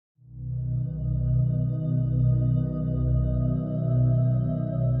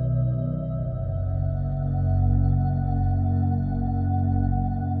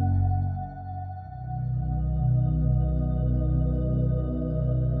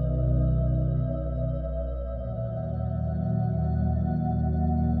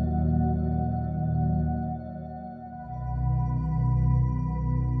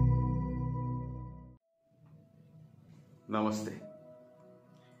Namaste.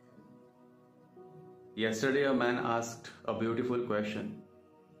 Yesterday a man asked a beautiful question.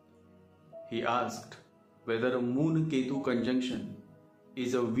 He asked whether a Moon Ketu conjunction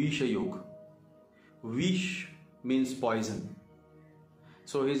is a Shiva Yoke. Vish means poison.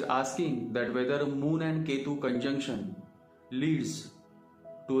 So he is asking that whether Moon and Ketu conjunction leads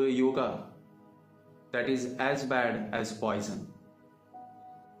to a yoga that is as bad as poison.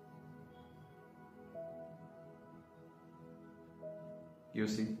 You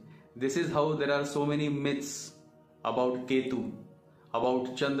see, this is how there are so many myths about Ketu,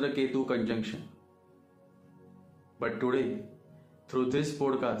 about Chandra Ketu conjunction. But today, through this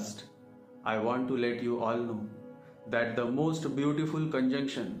podcast, I want to let you all know that the most beautiful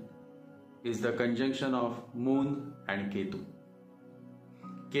conjunction is the conjunction of Moon and Ketu.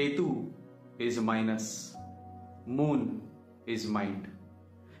 Ketu is minus, Moon is mind.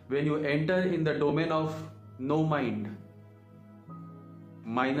 When you enter in the domain of no mind,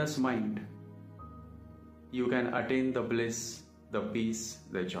 minus mind, you can attain the bliss, the peace,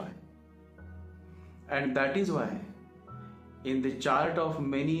 the joy. And that is why in the chart of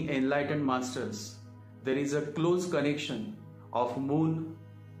many enlightened masters, there is a close connection of Moon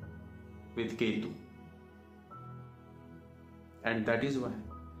with Ketu. And that is why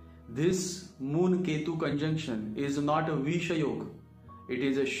this Moon Ketu conjunction is not a Shiva Yoke, it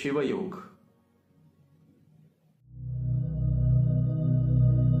is a Shiva Yoke.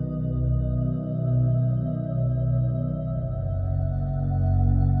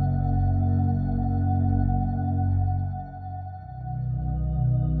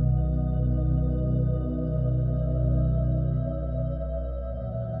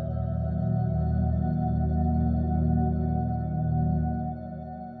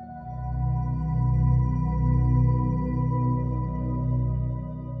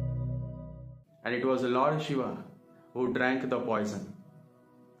 And it was Lord Shiva who drank the poison.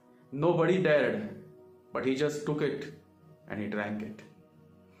 Nobody dared, but he just took it and he drank it.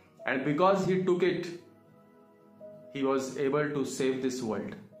 And because he took it, he was able to save this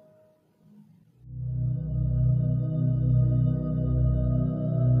world.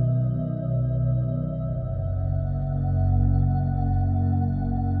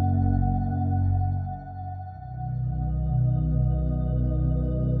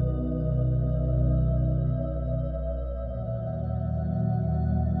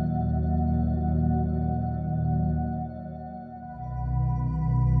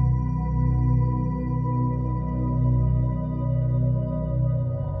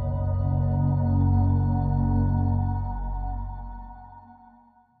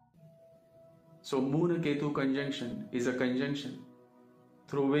 So Moon Ketu conjunction is a conjunction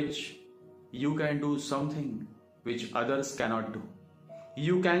through which you can do something which others cannot do.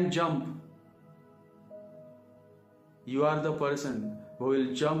 You can jump. You are the person who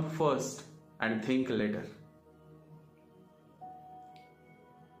will jump first and think later.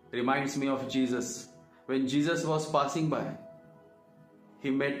 Reminds me of Jesus. When Jesus was passing by, he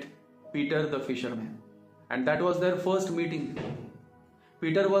met Peter the fisherman, and that was their first meeting.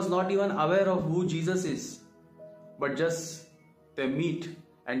 Peter was not even aware of who Jesus is, but just they meet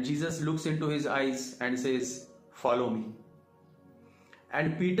and Jesus looks into his eyes and says, "Follow me."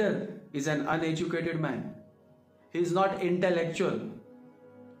 And Peter is an uneducated man. He is not intellectual,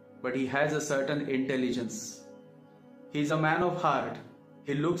 but he has a certain intelligence. He is a man of heart.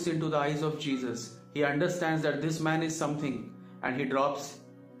 He looks into the eyes of Jesus. He understands that this man is something, and he drops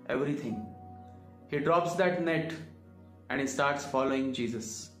everything. He drops that net and he starts following Jesus.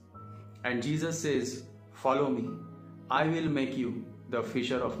 And Jesus says, "Follow me. I will make you the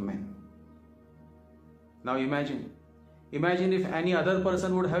fisher of men." Now imagine if any other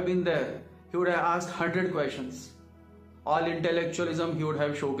person would have been there, he would have asked 100 questions. All intellectualism he would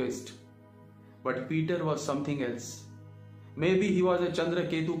have showcased. But Peter was something else. Maybe he was a Chandra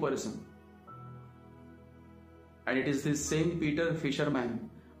Ketu person. And it is this same Peter fisherman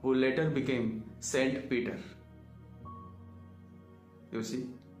who later became Saint Peter. You see,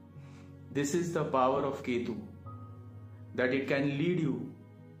 this is the power of Ketu, that it can lead you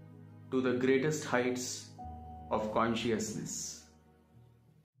to the greatest heights of consciousness.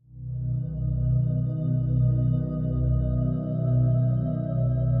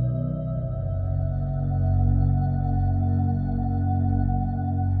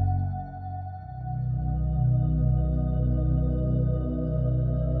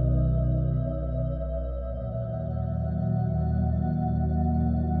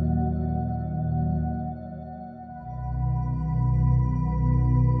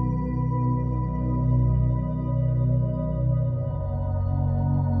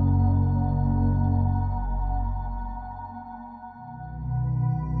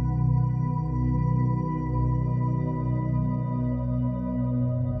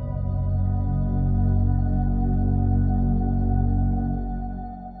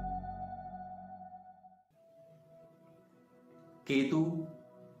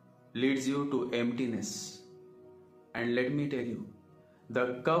 leads you to emptiness. And let me tell you,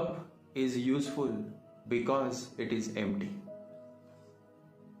 the cup is useful because it is empty.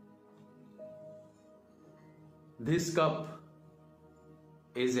 This cup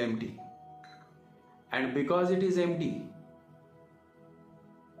is empty. And because it is empty,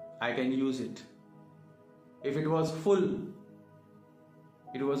 I can use it. If it was full,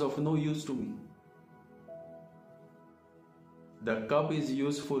 it was of no use to me. The cup is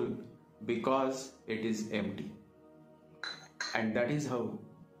useful because it is empty. And that is how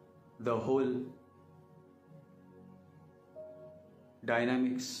the whole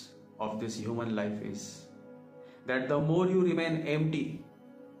dynamics of this human life is. That the more you remain empty,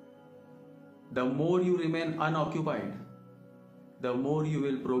 the more you remain unoccupied, the more you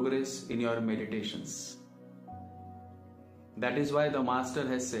will progress in your meditations. That is why the Master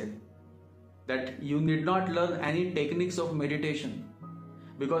has said that you need not learn any techniques of meditation,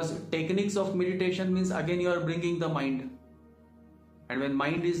 because techniques of meditation means again you are bringing the mind, and when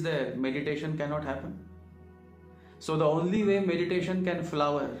mind is there, meditation cannot happen. So the only way meditation can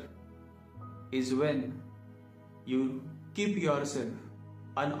flower is when you keep yourself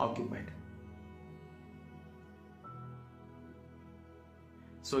unoccupied.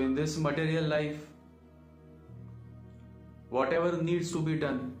 So in this material life, whatever needs to be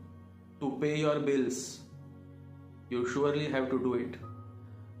done to pay your bills, you surely have to do it.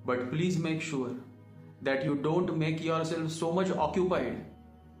 But please make sure that you don't make yourself so much occupied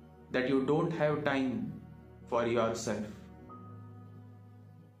that you don't have time for yourself.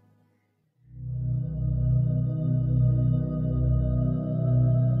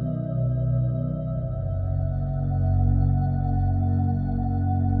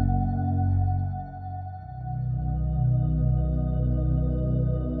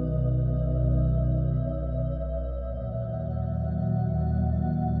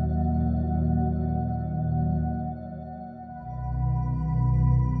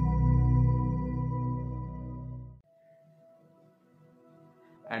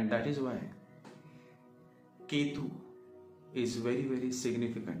 And that is why Ketu is very, very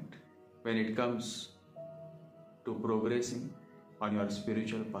significant when it comes to progressing on your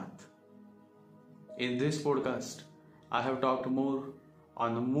spiritual path. In this podcast, I have talked more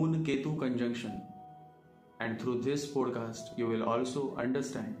on the Moon Ketu conjunction, and through this podcast, you will also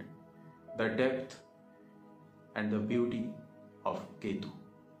understand the depth and the beauty of Ketu,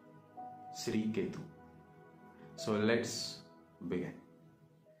 Sri Ketu. So let's begin.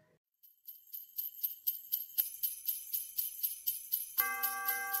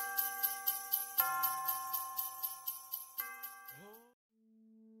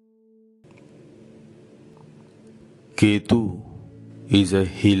 Ketu is a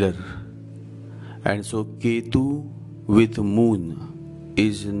healer, and so Ketu with moon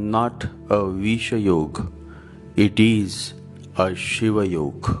is not a Visha Yoke, it is a Shiva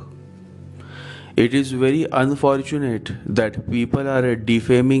Yoke. It is very unfortunate that people are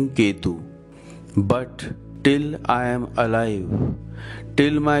defaming Ketu, but till I am alive,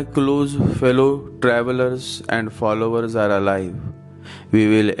 till my close fellow travelers and followers are alive, we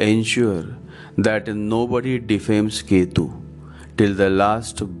will ensure that nobody defames Ketu. Till the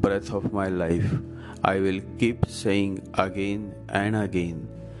last breath of my life, I will keep saying again and again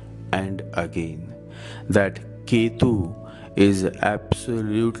and again that Ketu is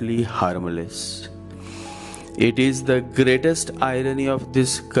absolutely harmless. It is the greatest irony of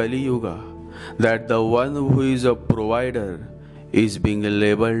this Kali Yuga that the one who is a provider is being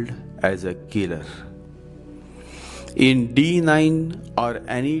labeled as a killer. In D9 or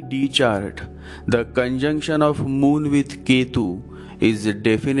any D chart, the conjunction of moon with Ketu is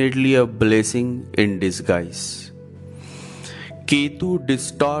definitely a blessing in disguise. Ketu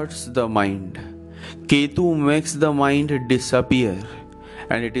distorts the mind. Ketu makes the mind disappear,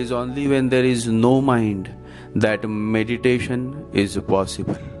 and it is only when there is no mind that meditation is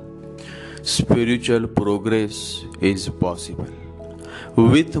possible. Spiritual progress is possible.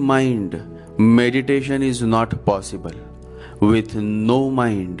 With mind, meditation is not possible. With no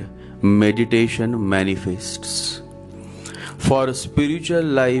mind, meditation manifests. For spiritual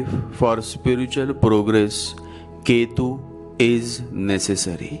life, for spiritual progress, Ketu is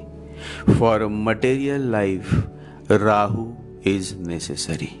necessary. For material life, Rahu is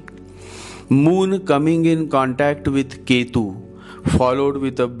necessary. Moon coming in contact with Ketu, followed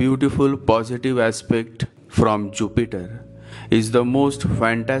with a beautiful positive aspect from Jupiter, is the most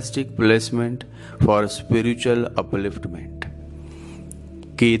fantastic placement for spiritual upliftment.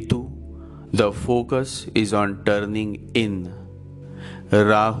 Ketu, the focus is on turning in.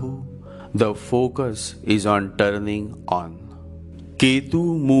 Rahu, the focus is on turning on. Ketu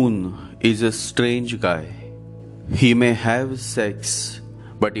Moon is a strange guy. He may have sex,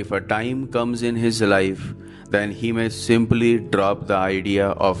 but if a time comes in his life, then he may simply drop the idea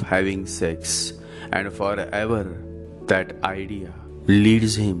of having sex, and forever that idea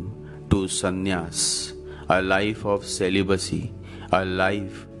leads him to sannyas, a life of celibacy, a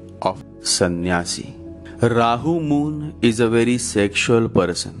life of sannyasi. Rahu Moon is a very sexual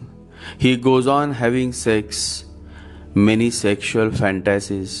person. He goes on having sex, many sexual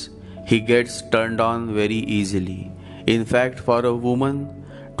fantasies. He gets turned on very easily. In fact, for a woman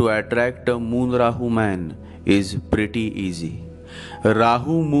to attract a Moon Rahu man is pretty easy.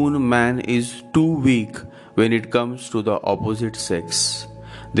 Rahu Moon man is too weak when it comes to the opposite sex.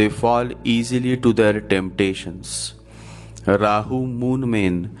 They fall easily to their temptations. Rahu Moon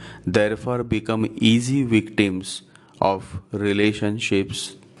men therefore become easy victims of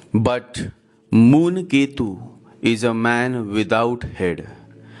relationships. But Moon Ketu is a man without head,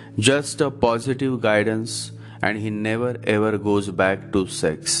 just a positive guidance, and he never ever goes back to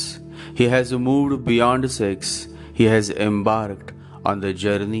sex. He has moved beyond sex, he has embarked on the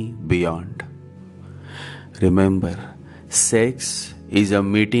journey beyond. Remember, sex is a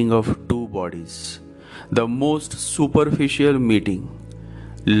meeting of two bodies, the most superficial meeting.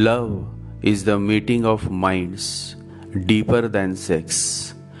 Love is the meeting of minds, deeper than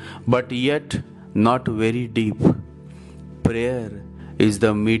sex, but yet not very deep. Prayer is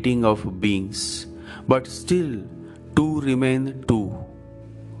the meeting of beings, but still two remain two.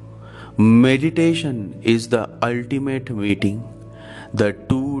 Meditation is the ultimate meeting. The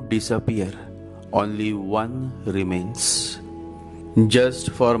two disappear, only one remains.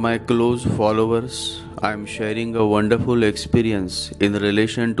 Just for my close followers, I am sharing a wonderful experience in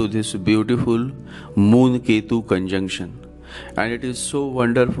relation to this beautiful Moon Ketu conjunction. And it is so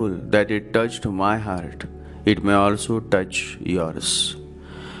wonderful that it touched my heart. It may also touch yours.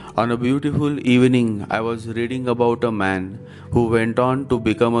 On a beautiful evening, I was reading about a man who went on to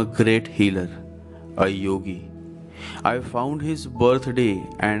become a great healer, a yogi. I found his birthday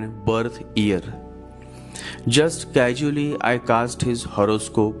and birth year. Just casually, I cast his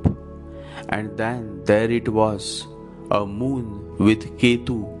horoscope, and then there it was, a moon with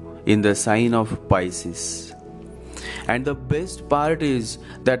Ketu in the sign of Pisces. And the best part is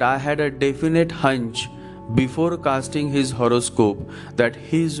that I had a definite hunch before casting his horoscope that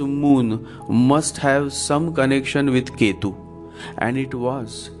his moon must have some connection with Ketu. And it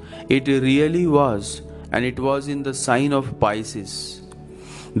was. It really was. And it was in the sign of Pisces.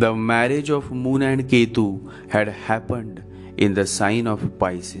 The marriage of Moon and Ketu had happened in the sign of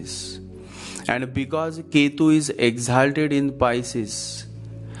Pisces. And because Ketu is exalted in Pisces,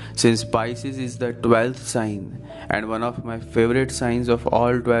 since Pisces is the 12th sign and one of my favorite signs of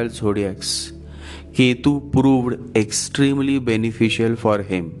all 12 zodiacs, Ketu proved extremely beneficial for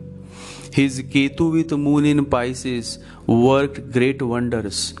him. His Ketu with Moon in Pisces worked great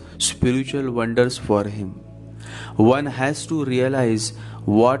wonders, spiritual wonders for him. One has to realize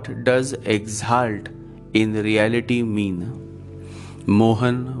what does exalt in reality mean.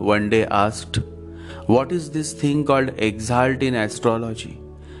 Mohan one day asked, "What is this thing called exalt in astrology?"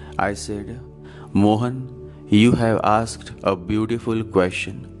 I said, "Mohan, you have asked a beautiful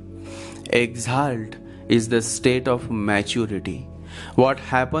question. Exalt is the state of maturity. What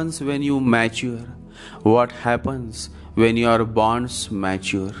happens when you mature? What happens when your bonds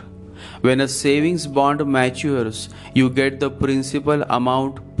mature? When a savings bond matures, you get the principal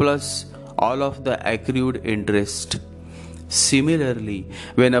amount plus all of the accrued interest. Similarly,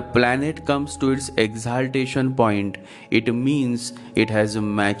 when a planet comes to its exaltation point, it means it has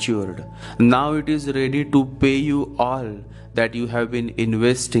matured. Now it is ready to pay you all that you have been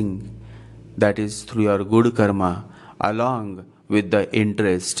investing, that is through your good karma, along with the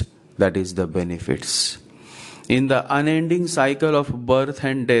interest, that is the benefits. In the unending cycle of birth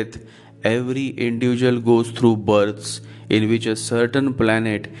and death, every individual goes through births in which a certain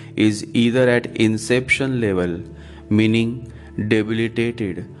planet is either at inception level, meaning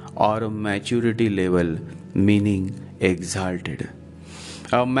debilitated, or maturity level, meaning exalted.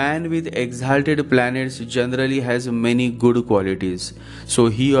 A man with exalted planets generally has many good qualities, so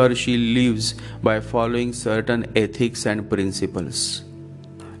he or she lives by following certain ethics and principles.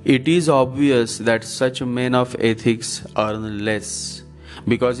 It is obvious that such men of ethics earn less,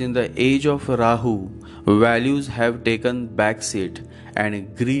 because in the age of Rahu, values have taken back seat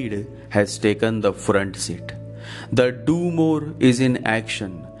and greed has taken the front seat. The do more is in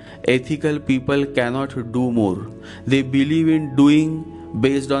action. Ethical people cannot do more. They believe in doing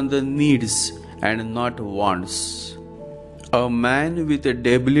based on the needs and not wants. A man with a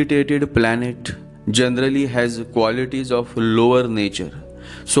debilitated planet generally has qualities of lower nature.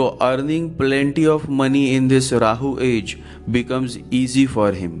 So earning plenty of money in this Rahu age becomes easy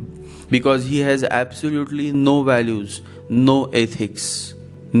for him because he has absolutely no values, no ethics,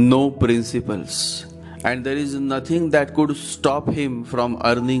 no principles, and there is nothing that could stop him from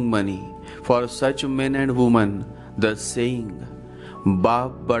earning money. For such men and women, the saying,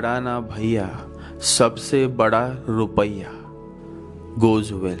 "Baap bada na bhaiya, sabse bada rupaiya,"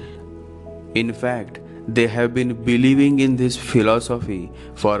 goes well. In fact, they have been believing in this philosophy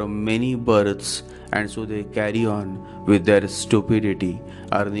for many births, and so they carry on with their stupidity,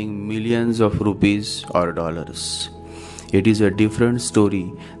 earning millions of rupees or dollars. It is a different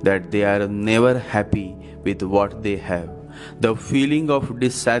story that they are never happy with what they have. The feeling of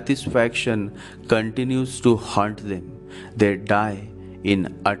dissatisfaction continues to haunt them. They die in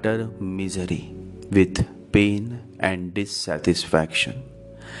utter misery with pain and dissatisfaction.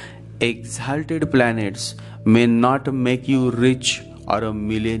 Exalted planets may not make you rich or a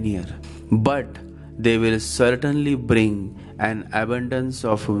millionaire, but they will certainly bring an abundance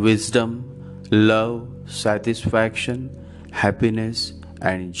of wisdom, love, satisfaction, happiness,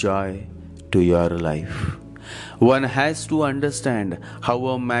 and joy to your life. One has to understand how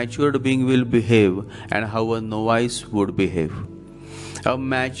a matured being will behave and how a novice would behave. A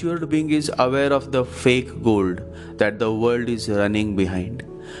matured being is aware of the fake gold that the world is running behind.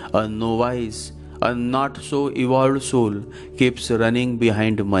 A novice, a not so evolved soul, keeps running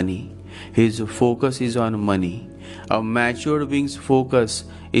behind money. His focus is on money. A matured being's focus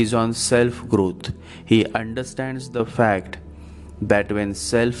is on self-growth. He understands the fact that when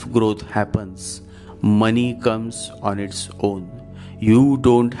self-growth happens, money comes on its own. You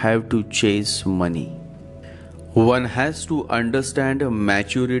don't have to chase money. One has to understand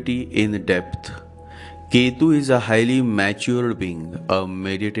maturity in depth. Ketu is a highly matured being, a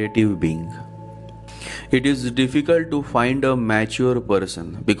meditative being. It is difficult to find a mature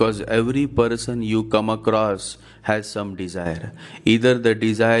person because every person you come across has some desire. Either the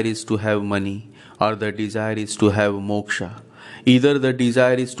desire is to have money or the desire is to have moksha. Either the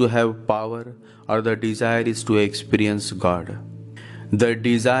desire is to have power or the desire is to experience God. The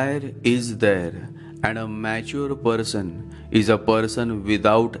desire is there, and a mature person is a person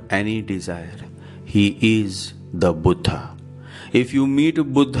without any desire. He is the Buddha. If you meet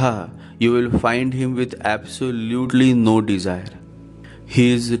Buddha, you will find him with absolutely no desire.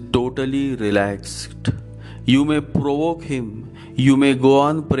 He is totally relaxed. You may provoke him, you may go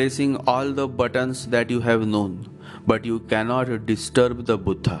on pressing all the buttons that you have known, but you cannot disturb the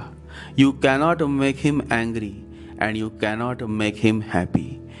Buddha. You cannot make him angry and you cannot make him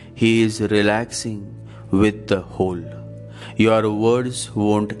happy. He is relaxing with the whole. Your words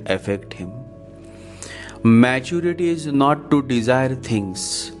won't affect him. Maturity is not to desire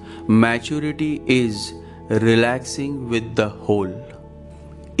things. Maturity is relaxing with the whole.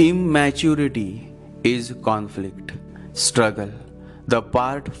 Immaturity is conflict, struggle, the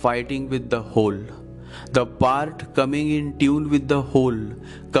part fighting with the whole, the part coming in tune with the whole,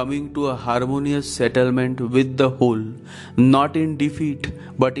 coming to a harmonious settlement with the whole, not in defeat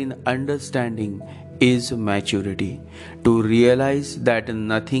but in understanding, is maturity. To realize that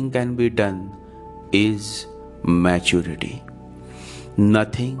nothing can be done is maturity.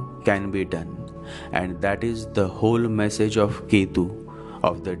 Nothing can be done, and that is the whole message of Ketu,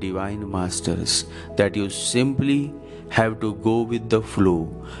 of the Divine Masters, that you simply have to go with the flow.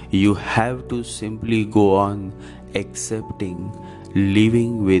 You have to simply go on accepting,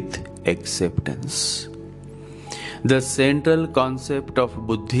 living with acceptance. The central concept of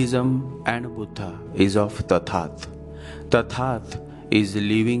Buddhism and Buddha is of Tathat. Tathat is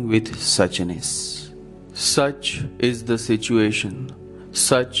living with suchness. Such is the situation.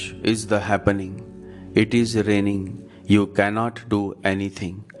 Such is the happening. It is raining. You cannot do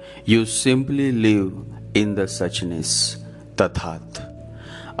anything. You simply live in the suchness, Tathat.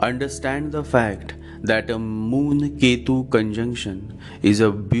 Understand the fact that a Moon Ketu conjunction is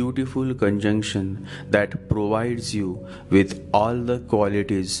a beautiful conjunction that provides you with all the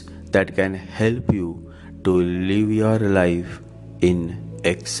qualities that can help you to live your life in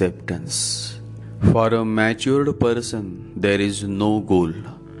acceptance. For a matured person, there is no goal.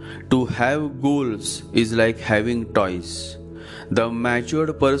 To have goals is like having toys. The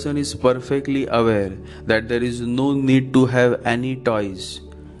matured person is perfectly aware that there is no need to have any toys,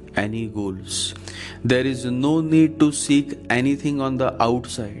 any goals. There is no need to seek anything on the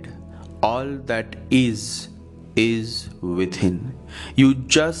outside. All that is within. You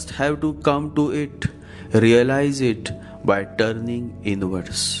just have to come to it, realize it by turning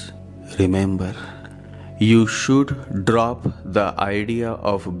inwards. Remember, You should drop the idea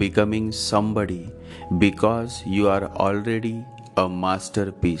of becoming somebody because you are already a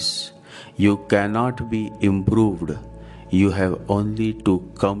masterpiece. You cannot be improved. You have only to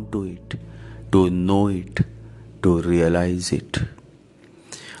come to it, to know it, to realize it.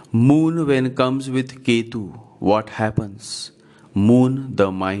 Moon when comes with Ketu, what happens? Moon,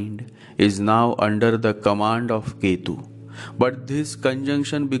 the mind, is now under the command of Ketu. But this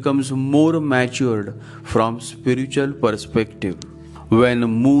conjunction becomes more matured from spiritual perspective. When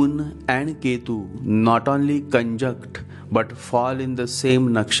Moon and Ketu not only conjunct but fall in the same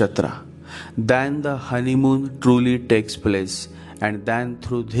nakshatra, then the honeymoon truly takes place, and then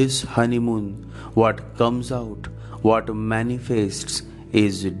through this honeymoon, what comes out, what manifests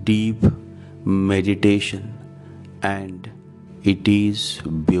is deep meditation, and it is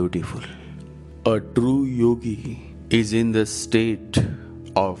beautiful. A true yogi is in the state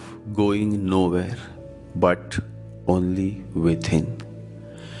of going nowhere but only within.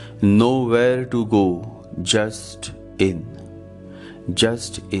 Nowhere to go, just in,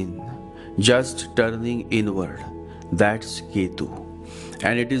 just turning inward. That's Ketu.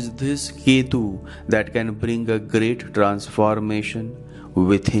 And it is this Ketu that can bring a great transformation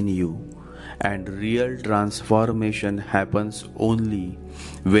within you. And real transformation happens only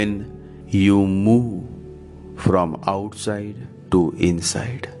when you move from outside to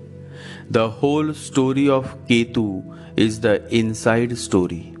inside. The whole story of Ketu is the inside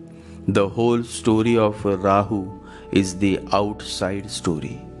story. The whole story of Rahu is the outside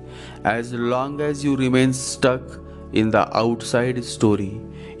story. As long as you remain stuck in the outside story,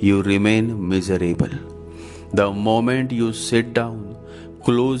 you remain miserable. The moment you sit down,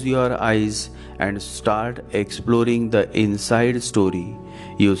 close your eyes and start exploring the inside story,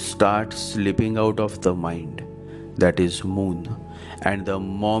 you start slipping out of the mind. That is Moon. And the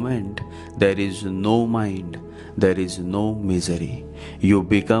moment there is no mind, there is no misery. You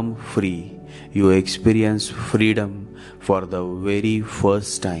become free. You experience freedom for the very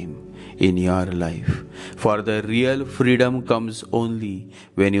first time in your life. For the real freedom comes only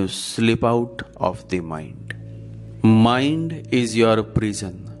when you slip out of the mind. Mind is your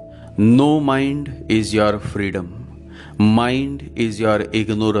prison. No mind is your freedom. Mind is your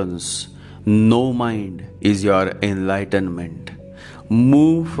ignorance. No mind is your enlightenment.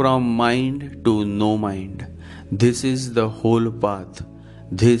 Move from mind to no mind. This is the whole path.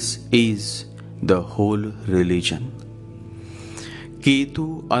 This is the whole religion.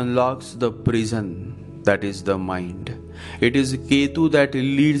 Ketu unlocks the prison, that is the mind. It is Ketu that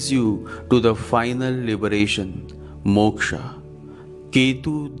leads you to the final liberation, moksha.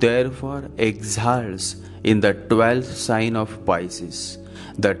 Ketu therefore exhales in the 12th sign of Pisces,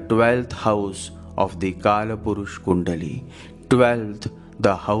 the 12th house of the Kala Purush Kundali, 12th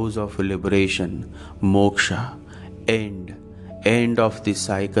the house of liberation, moksha, end of the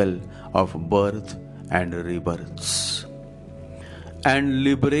cycle of birth and rebirths. And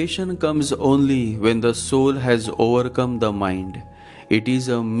liberation comes only when the soul has overcome the mind. It is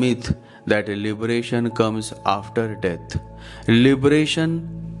a myth that liberation comes after death. Liberation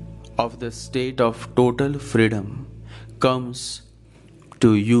of the state of total freedom comes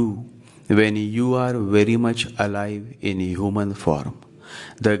to you when you are very much alive in human form.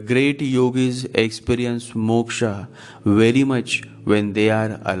 The great yogis experience moksha very much when they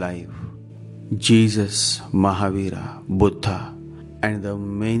are alive. Jesus, Mahavira, Buddha, and the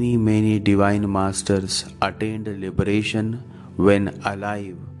many divine masters attained liberation when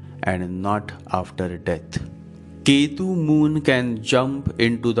alive and not after death. Ketu Moon can jump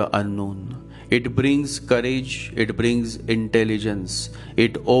into the unknown. It brings courage, it brings intelligence,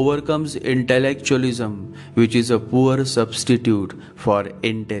 it overcomes intellectualism, which is a poor substitute for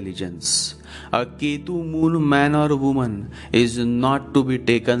intelligence. A Ketu Moon man or woman is not to be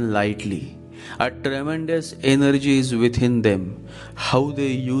taken lightly. A tremendous energy is within them. How they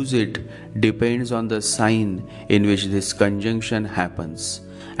use it depends on the sign in which this conjunction happens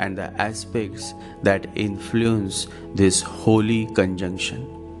and the aspects that influence this holy conjunction.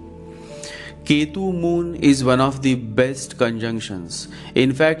 Ketu Moon is one of the best conjunctions.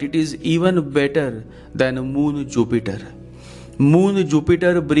 In fact, it is even better than Moon Jupiter. Moon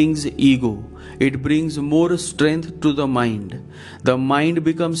Jupiter brings ego. It brings more strength to the mind. The mind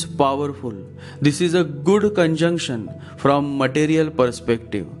becomes powerful. This is a good conjunction from material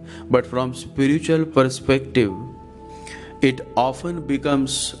perspective, but from spiritual perspective, it often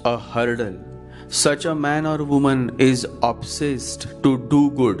becomes a hurdle. Such a man or woman is obsessed to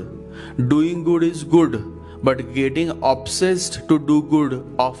do good. Doing good is good, but getting obsessed to do good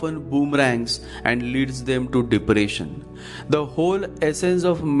often boomerangs and leads them to depression. The whole essence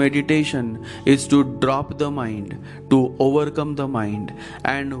of meditation is to drop the mind, to overcome the mind,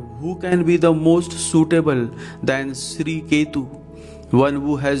 and who can be the most suitable than Sri Ketu, one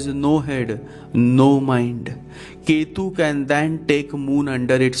who has no head, no mind. Ketu can then take moon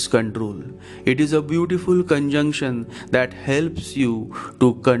under its control. It is a beautiful conjunction that helps you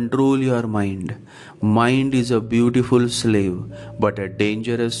to control your mind. Mind is a beautiful slave, but a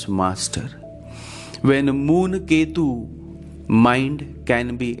dangerous master. When moon Ketu, mind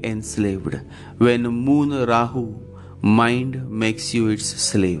can be enslaved. When moon Rahu, mind makes you its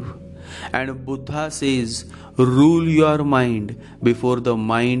slave. And Buddha says, rule your mind before the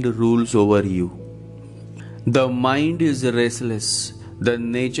mind rules over you. The mind is restless. The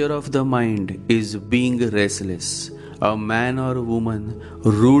nature of the mind is being restless. A man or woman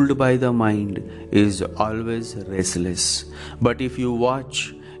ruled by the mind is always restless. But if you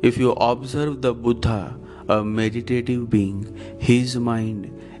watch, if you observe the Buddha, a meditative being, his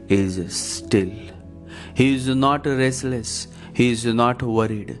mind is still. He is not restless. He is not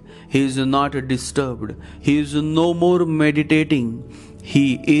worried. He is not disturbed. He is no more meditating.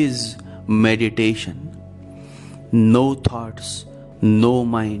 He is meditation. No thoughts, no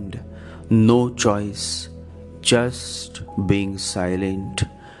mind, no choice, just being silent,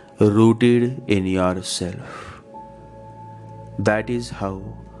 rooted in yourself. That is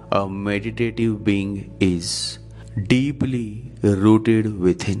how a meditative being is, deeply rooted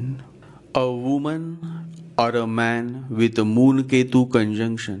within. A woman or a man with a moon Ketu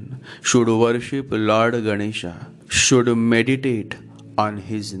conjunction should worship Lord Ganesha, should meditate on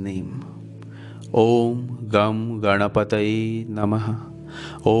his name. Om Gam Ganapataye Namaha.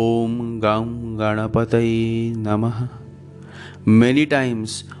 Om Gam Ganapataye Namaha. Many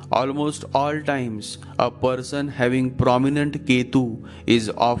times, almost all times, a person having prominent Ketu is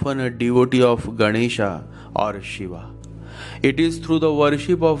often a devotee of Ganesha or Shiva. It is through the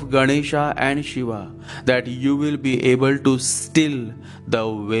worship of Ganesha and Shiva that you will be able to still the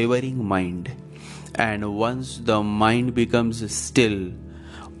wavering mind. And once the mind becomes still,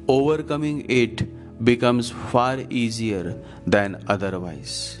 overcoming it becomes far easier than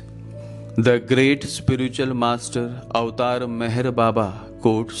otherwise. The great spiritual master Avatar Meher Baba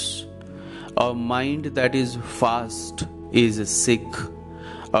quotes, "A mind that is fast is sick,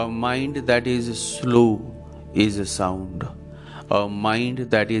 a mind that is slow is sound, a mind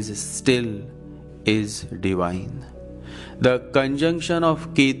that is still is divine." The conjunction of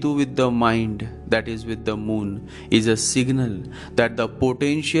Ketu with the mind, that is with the moon, is a signal that the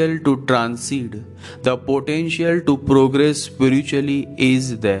potential to transcend, the potential to progress spiritually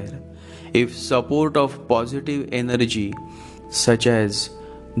is there. If support of positive energy, such as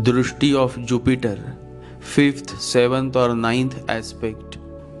Drushti of Jupiter, 5th, 7th or 9th aspect,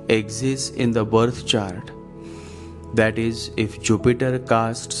 exists in the birth chart, that is, if Jupiter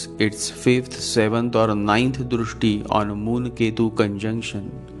casts its 5th, 7th or 9th Drushti on Moon Ketu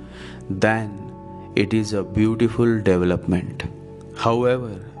conjunction, then it is a beautiful development.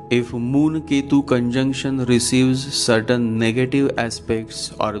 However, if Moon Ketu conjunction receives certain negative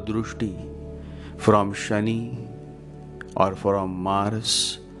aspects or Drushti from Shani or from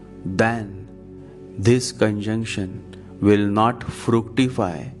Mars, then this conjunction will not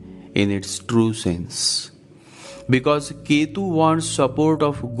fructify in its true sense. Because Ketu wants support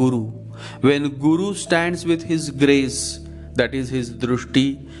of Guru. When Guru stands with his grace, that is his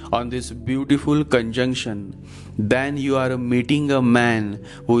drushti, on this beautiful conjunction, then you are meeting a man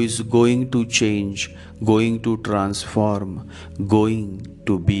who is going to change, going to transform, going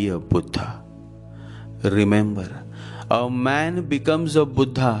to be a Buddha. Remember, a man becomes a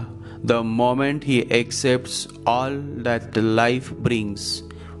Buddha the moment he accepts all that life brings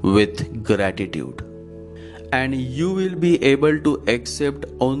with gratitude. And you will be able to accept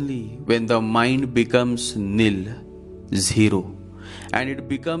only when the mind becomes nil, zero. And it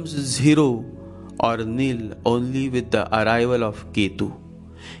becomes zero or nil only with the arrival of Ketu.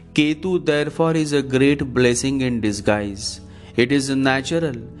 Ketu therefore is a great blessing in disguise. It is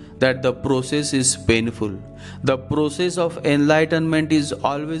natural that the process is painful. The process of enlightenment is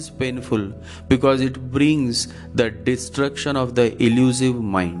always painful because it brings the destruction of the elusive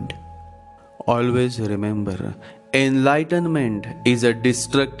mind. Always remember, enlightenment is a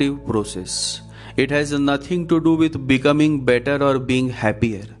destructive process. It has nothing to do with becoming better or being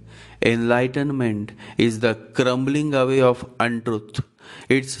happier. Enlightenment is the crumbling away of untruth.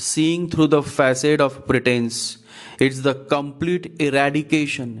 It's seeing through the facade of pretense. It's the complete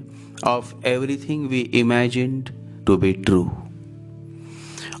eradication of everything we imagined to be true.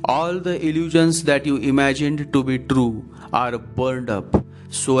 All the illusions that you imagined to be true are burned up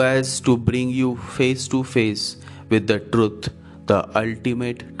so as to bring you face to face with the truth, the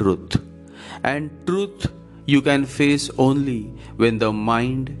ultimate truth. And truth you can face only when the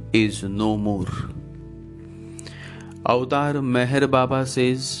mind is no more. Avatar Meher Baba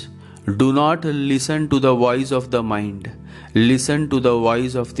says, do not listen to the voice of the mind, listen to the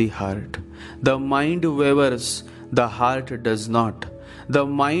voice of the heart. The mind wavers, the heart does not. The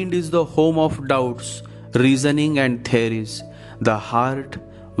mind is the home of doubts, reasoning and theories. The heart,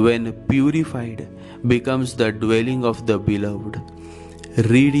 when purified, becomes the dwelling of the beloved.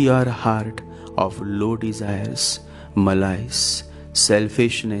 Rid your heart of low desires, malice,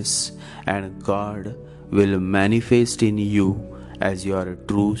 selfishness, and God will manifest in you as your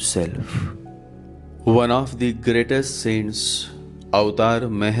true self. One of the greatest saints, Avatar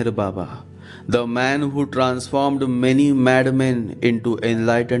Meher Baba, the man who transformed many madmen into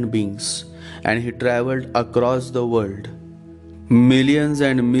enlightened beings, and he traveled across the world. Millions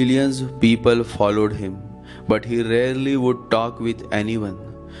and millions of people followed him, but he rarely would talk with anyone.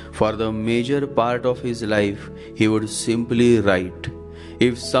 For the major part of his life, he would simply write.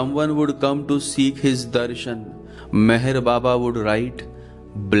 If someone would come to seek his darshan, Meher Baba would write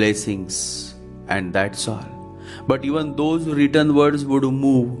blessings, and that's all. But even those written words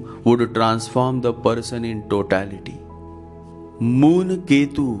would transform the person in totality. Moon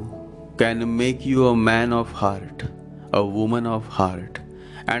Ketu can make you a man of heart, a woman of heart,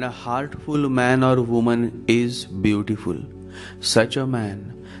 and a heartful man or woman is beautiful. Such a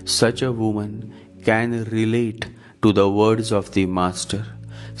man, such a woman can relate to the words of the Master.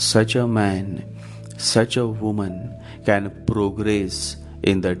 Such a man, such a woman can progress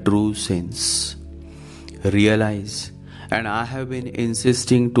in the true sense. Realize, and I have been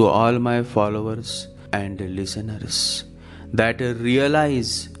insisting to all my followers and listeners, that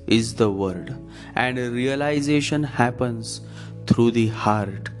realize is the word, and realization happens through the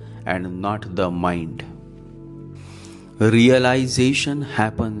heart and not the mind. Realization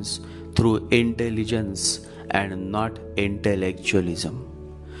happens through intelligence and not intellectualism.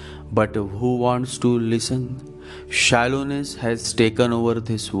 But who wants to listen? Shallowness has taken over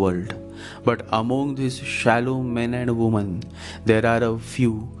this world. But among these shallow men and women, there are a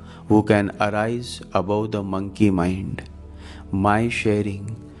few who can arise above the monkey mind. My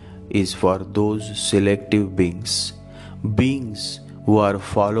sharing is for those selective beings, beings who are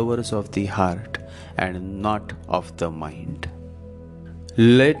followers of the heart and not of the mind.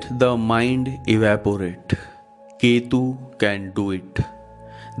 Let the mind evaporate. Ketu can do it.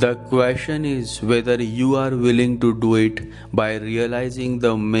 The question is whether you are willing to do it by realizing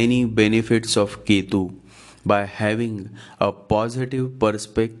the many benefits of Ketu, by having a positive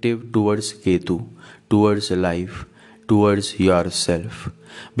perspective towards Ketu, towards life, towards yourself.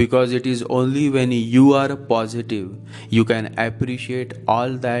 Because it is only when you are positive, you can appreciate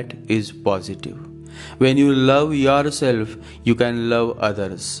all that is positive. When you love yourself, you can love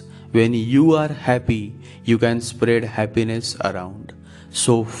others. When you are happy, you can spread happiness around.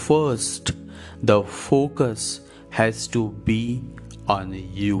 So first, the focus has to be on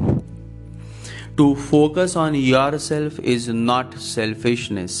you. To focus on yourself is not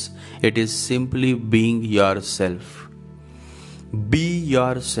selfishness, it is simply being yourself. Be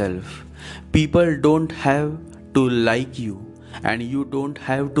yourself. People don't have to like you, and you don't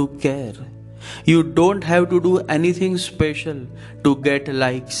have to care. You don't have to do anything special to get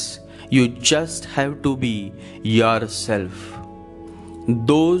likes. You just have to be yourself.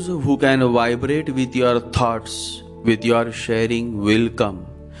 Those who can vibrate with your thoughts, with your sharing will come,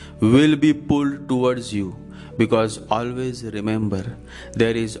 will be pulled towards you. Because always remember,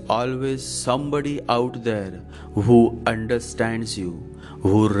 there is always somebody out there who understands you,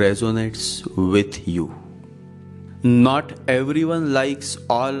 who resonates with you. Not everyone likes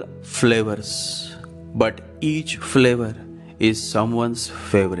all flavors, but each flavor is someone's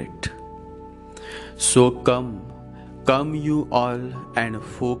favorite. So come you all and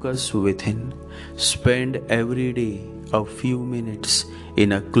focus within. Spend every day a few minutes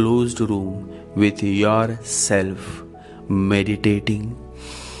in a closed room with yourself, meditating,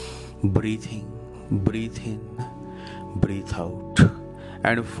 breathing, breathe in, breathe out,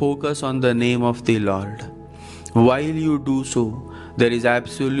 and focus on the name of the Lord. While you do so, there is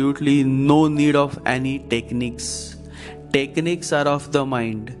absolutely no need of any techniques. Techniques are of the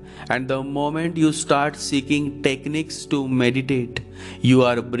mind, and the moment you start seeking techniques to meditate, you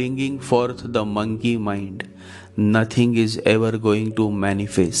are bringing forth the monkey mind. Nothing is ever going to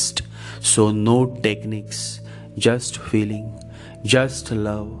manifest. So no techniques, just feeling, just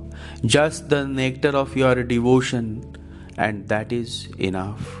love, just the nectar of your devotion, and that is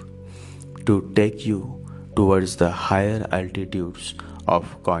enough to take you towards the higher altitudes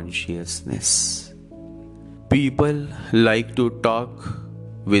of consciousness. People like to talk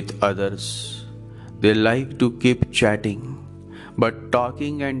with others. They like to keep chatting, but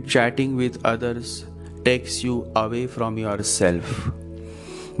talking and chatting with others takes you away from yourself.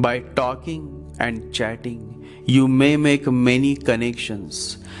 By talking and chatting, you may make many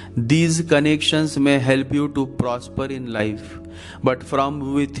connections. These connections may help you to prosper in life, but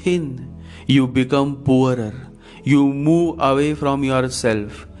from within, you become poorer. You move away from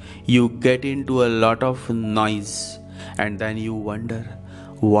yourself. You get into a lot of noise, and then you wonder,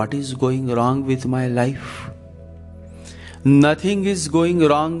 what is going wrong with my life? Nothing is going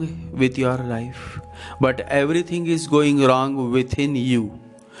wrong with your life, but everything is going wrong within you.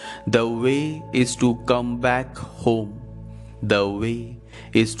 The way is to come back home. The way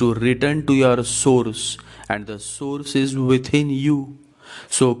is to return to your source, and the source is within you.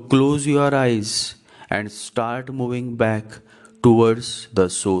 So close your eyes and start moving back towards the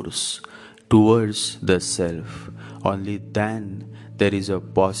source, towards the self. Only then there is a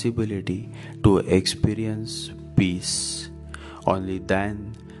possibility to experience peace. Only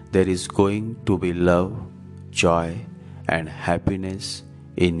then there is going to be love, joy, and happiness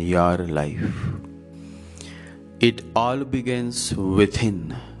in your life. It all begins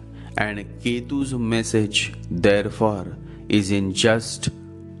within, and Ketu's message, therefore, is in just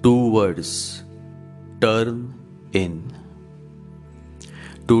 2 words: turn in.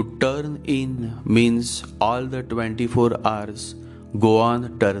 To turn in means all the 24 hours go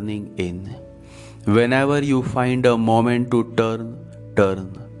on turning in. Whenever you find a moment to turn, turn.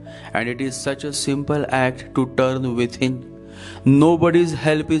 And it is such a simple act to turn within. Nobody's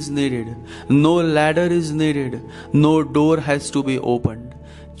help is needed. No ladder is needed. No door has to be opened.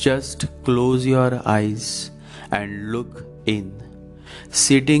 Just close your eyes and look in.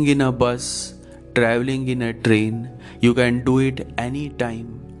 Sitting in a bus, traveling in a train, you can do it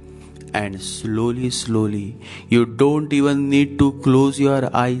anytime. And slowly, you don't even need to close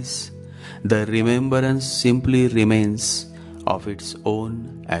your eyes. The remembrance simply remains of its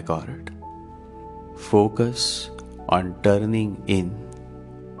own accord. Focus on turning in.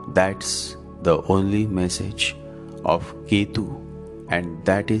 That's the only message of Ketu, and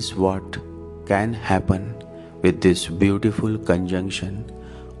that is what can happen with this beautiful conjunction,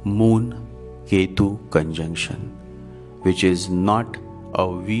 Moon Ketu Conjunction, which is not a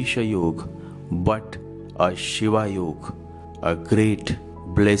Visha Yoke but a Shiva Yoke, a great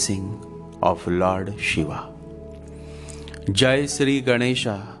blessing of Lord Shiva. Jai Sri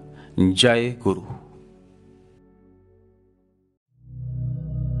Ganesha, Jai Guru.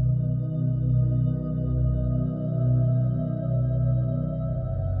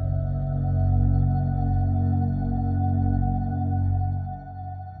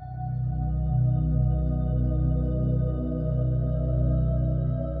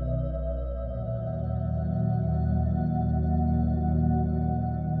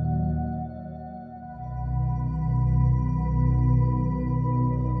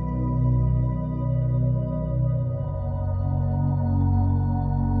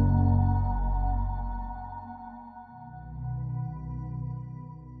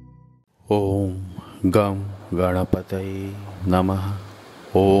 Om Gam Ganapataye Namaha.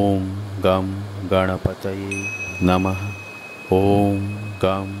 Om Gam Ganapataye Namaha. Om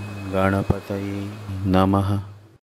Gam Ganapataye Namaha.